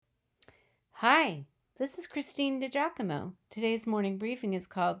Hi, this is Christine DiGiacomo. Today's morning briefing is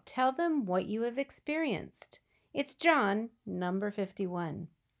called Tell Them What You Have Experienced. It's John, number 51.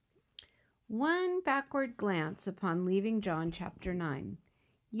 One backward glance upon leaving John chapter 9.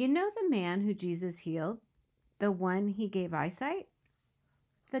 You know the man who Jesus healed, the one he gave eyesight?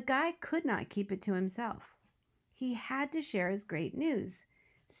 The guy could not keep it to himself. He had to share his great news,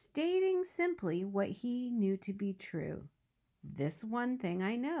 stating simply what he knew to be true. This one thing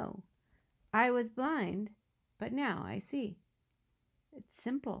I know. I was blind, but now I see. It's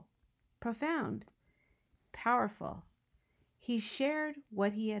simple, profound, powerful. He shared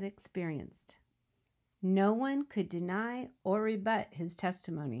what he had experienced. No one could deny or rebut his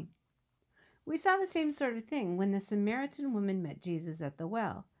testimony. We saw the same sort of thing when the Samaritan woman met Jesus at the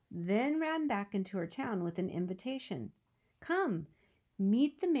well, then ran back into her town with an invitation. Come,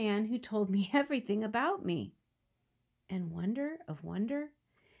 meet the man who told me everything about me. And wonder of wonder,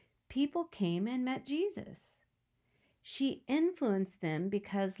 people came and met Jesus. She influenced them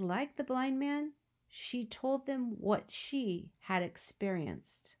because, like the blind man, she told them what she had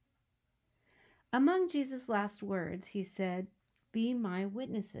experienced. Among Jesus' last words, he said, "Be my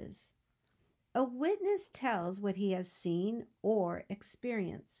witnesses." A witness tells what he has seen or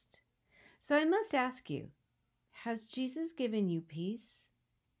experienced. So I must ask you, has Jesus given you peace?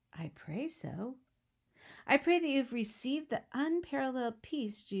 I pray so. I pray that you've received the unparalleled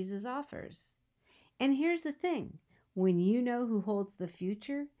peace Jesus offers. And here's the thing, when you know who holds the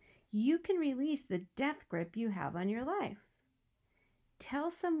future, you can release the death grip you have on your life.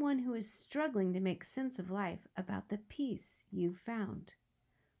 Tell someone who is struggling to make sense of life about the peace you've found.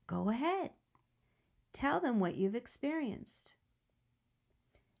 Go ahead. Tell them what you've experienced.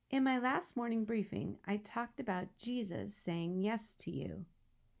 In my last morning briefing, I talked about Jesus saying yes to you.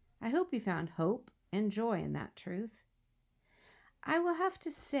 I hope you found hope and joy in that truth. I will have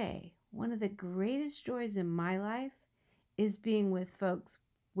to say, one of the greatest joys in my life is being with folks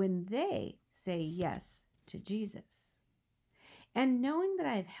when they say yes to Jesus. And knowing that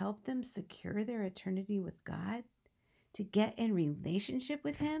I've helped them secure their eternity with God, to get in relationship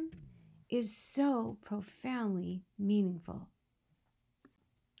with Him, is so profoundly meaningful.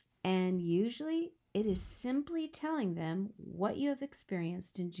 And usually it is simply telling them what you have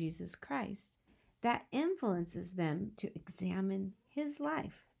experienced in Jesus Christ that influences them to examine His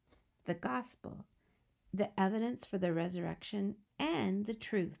life, the gospel, the evidence for the resurrection, and the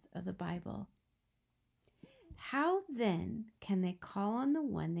truth of the Bible. How then can they call on the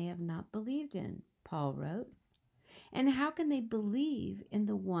one they have not believed in? Paul wrote. And how can they believe in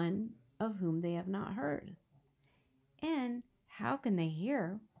the one of whom they have not heard? And how can they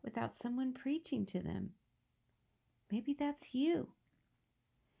hear without someone preaching to them? Maybe that's you.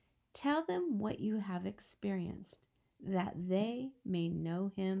 Tell them what you have experienced, that they may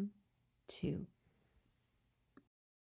know Him too.